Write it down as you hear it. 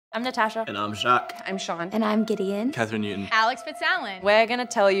I'm Natasha. And I'm Jacques. I'm Sean. And I'm Gideon. Catherine Newton. Alex Fitzallen. We're gonna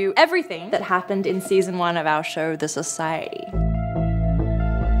tell you everything that happened in season 1 of our show, The Society.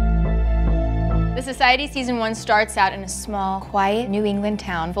 The Society season 1 starts out in a small, quiet New England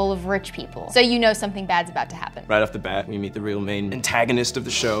town full of rich people. So you know something bad's about to happen. Right off the bat, we meet the real main antagonist of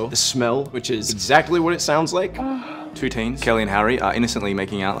the show, the smell, which is exactly what it sounds like. Two teens, Kelly and Harry, are innocently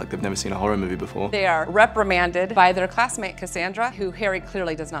making out like they've never seen a horror movie before. They are reprimanded by their classmate Cassandra, who Harry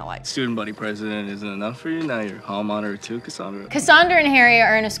clearly does not like. Student body president isn't enough for you, now you're hall monitor too, Cassandra. Cassandra and Harry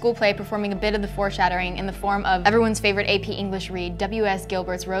are in a school play performing a bit of the foreshadowing in the form of everyone's favorite AP English read, W.S.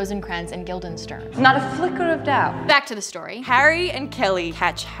 Gilbert's Rosencrantz and Guildenstern. Not a flicker of doubt. Back to the story. Harry and Kelly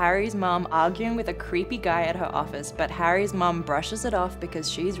catch Harry's mom arguing with a creepy guy at her office, but Harry's mom brushes it off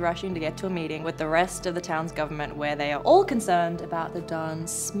because she's rushing to get to a meeting with the rest of the town's government where they are all concerned about the darn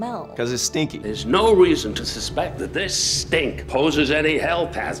smell. Because it's stinky. There's no reason to suspect that this stink poses any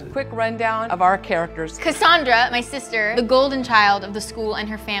health hazard. Quick rundown of our characters. Cassandra, my sister, the golden child of the school and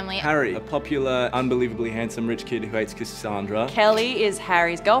her family. Harry, a popular, unbelievably handsome rich kid who hates Cassandra. Kelly is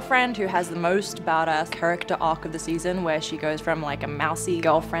Harry's girlfriend who has the most badass character arc of the season, where she goes from like a mousy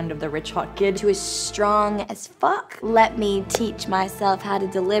girlfriend of the rich hot kid To as strong as fuck. Let me teach myself how to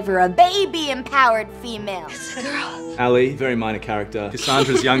deliver a baby-empowered female. Ali, very minor character.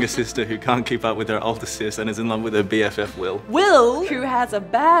 Cassandra's younger sister who can't keep up with her older sis and is in love with her BFF Will. Will, who has a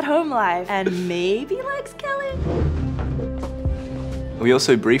bad home life and maybe likes Kelly. We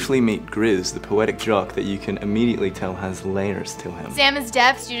also briefly meet Grizz, the poetic jock that you can immediately tell has layers to him. Sam is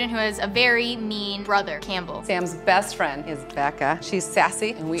deaf student who has a very mean brother, Campbell. Sam's best friend is Becca. She's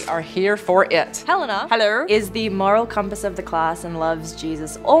sassy, and we are here for it. Helena, hello, is the moral compass of the class and loves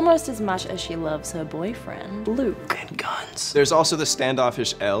Jesus almost as much as she loves her boyfriend, Luke. And guns. There's also the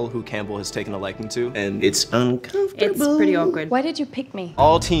standoffish Elle, who Campbell has taken a liking to, and it's uncomfortable. It's pretty awkward. Why did you pick me?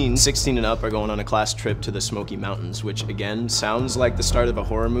 All teens 16 and up are going on a class trip to the Smoky Mountains, which again sounds like the start of a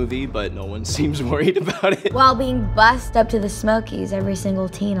horror movie, but no one seems worried about it. While being bused up to the Smokies, every single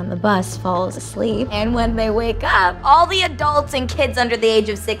teen on the bus falls asleep. And when they wake up, all the adults and kids under the age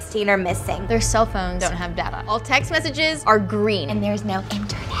of 16 are missing. Their cell phones don't have data. All text messages are green. And there's no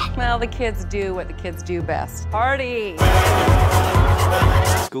internet. Well, the kids do what the kids do best. Party!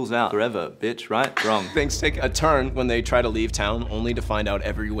 School's out forever, bitch, right? Wrong. Things take a turn when they try to leave town, only to find out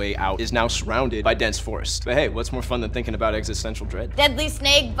every way out is now surrounded by dense forest. But hey, what's more fun than thinking about existential dread? Deadly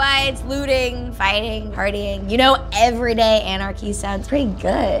snake bites, looting, fighting, partying. You know, everyday anarchy sounds pretty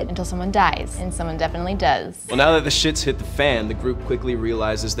good. Until someone dies, and someone definitely does. Well, now that the shit's hit the fan, the group quickly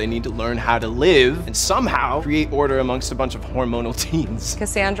realizes they need to learn how to live and somehow create order amongst a bunch of hormonal teens.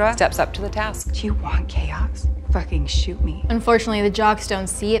 Cassandra steps up to the task. Do you want chaos? Fucking shoot me. Unfortunately, the jocks don't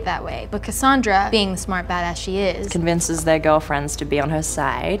see it that way, but Cassandra, being the smart badass she is, Convinces their girlfriends to be on her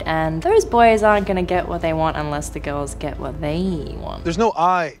side, and those boys aren't gonna get what they want unless the girls get what they want. There's no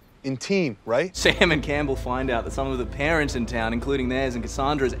I in team, right? Sam and Campbell find out that some of the parents in town, including theirs and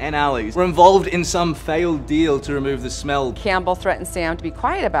Cassandra's and Allie's, were involved in some failed deal to remove the smell. Campbell threatens Sam to be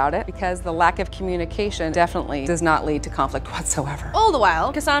quiet about it because the lack of communication definitely does not lead to conflict whatsoever. All the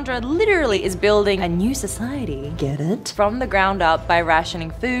while, Cassandra literally is building a new society, get it? From the ground up by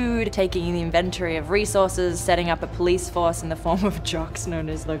rationing food, taking the inventory of resources, setting up a police force in the form of jocks known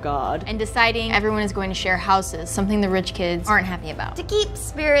as the Guard. and deciding everyone is going to share houses, something the rich kids aren't happy about. To keep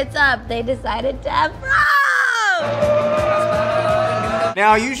spirits up, they decided to have prom!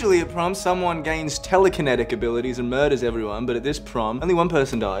 Now, usually at prom, someone gains telekinetic abilities and murders everyone, but at this prom, only one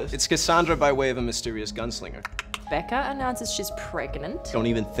person dies. It's Cassandra by way of a mysterious gunslinger. Becca announces she's pregnant. Don't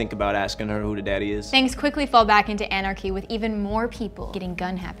even think about asking her who the daddy is. Things quickly fall back into anarchy with even more people getting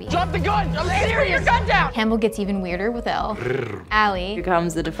gun happy. Drop the gun! I'm serious! Your gun down! Campbell gets even weirder with Elle. Allie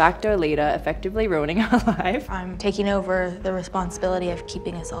Becomes the de facto leader, effectively ruining her life. I'm taking over the responsibility of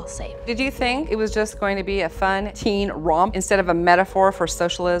keeping us all safe. Did you think it was just going to be a fun teen romp instead of a metaphor for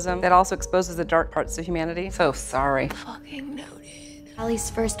socialism that also exposes the dark parts of humanity? So sorry. Fucking noted.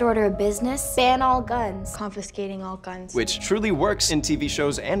 Allie's first order of business, ban all guns. Confiscating all guns. Which truly works in TV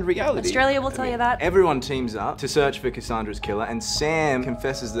shows and reality. Australia will tell you that. Everyone teams up to search for Cassandra's killer, and Sam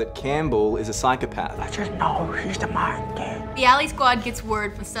confesses that Campbell is a psychopath. I just know he's the mind game. The Alley squad gets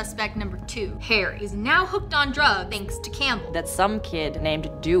word from suspect number 2, Harry, is now hooked on drugs thanks to Campbell. That some kid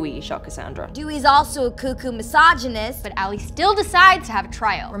named Dewey shot Cassandra. Dewey's also a cuckoo misogynist. But Allie still decides to have a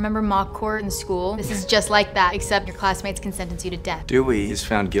trial. Remember mock court in school? This is just like that, except your classmates can sentence you to death. Dewey is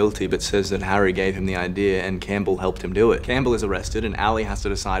found guilty, but says that Harry gave him the idea and Campbell helped him do it. Campbell is arrested, and Allie has to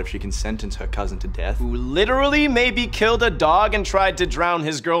decide if she can sentence her cousin to death. Who literally maybe killed a dog and tried to drown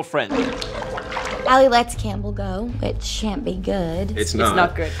his girlfriend. Allie lets Campbell go, which can't be good. It's not. It's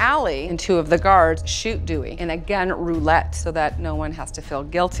not good. Allie and two of the guards shoot Dewey in a gun roulette so that no one has to feel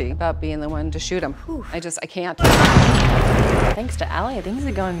guilty about being the one to shoot him. I can't. Thanks to Allie, things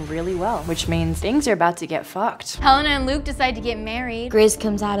are going really well, which means things are about to get fucked. Helena and Luke decide to get married. Grizz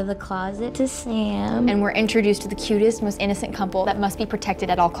comes out of the closet to Sam. And we're introduced to the cutest, most innocent couple that must be protected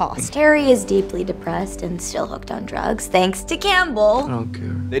at all costs. Terry is deeply depressed and still hooked on drugs, thanks to Campbell. I don't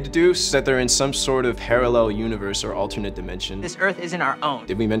care. They deduce that they're in some sort of parallel universe or alternate dimension. This Earth isn't our own.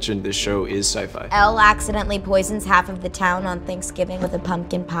 Did we mention this show is sci-fi? Elle accidentally poisons half of the town on Thanksgiving with a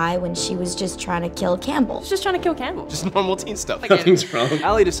pumpkin pie when she was just trying to kill Campbell. She's just trying to kill Campbell. Just normal teen stuff. Nothing's wrong.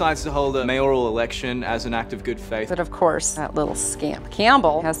 Allie decides to hold a mayoral election as an act of good faith. But of course, that little scamp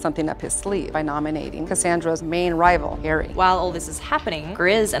Campbell has something up his sleeve by nominating Cassandra's main rival, Harry. While all this is happening,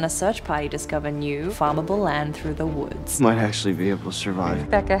 Grizz and a search party discover new farmable land through the woods. Might actually be able to survive.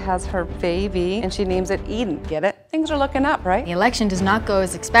 Becca has her baby, and she names it Eden. Get it? Things are looking up, right? The election does not go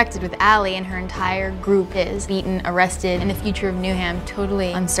as expected, with Allie and her entire group is beaten, arrested, and the future of Newham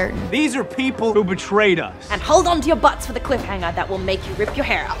totally uncertain. These are people who betrayed us. And hold on to your butts for the cliffhanger that will make you rip your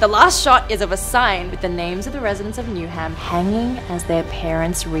hair out. The last shot is of a sign with the names of the residents of Newham hanging as their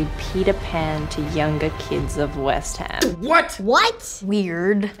parents read Peter Pan to younger kids of West Ham. What? What?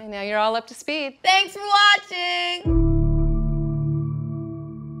 Weird. And now you're all up to speed. Thanks for watching!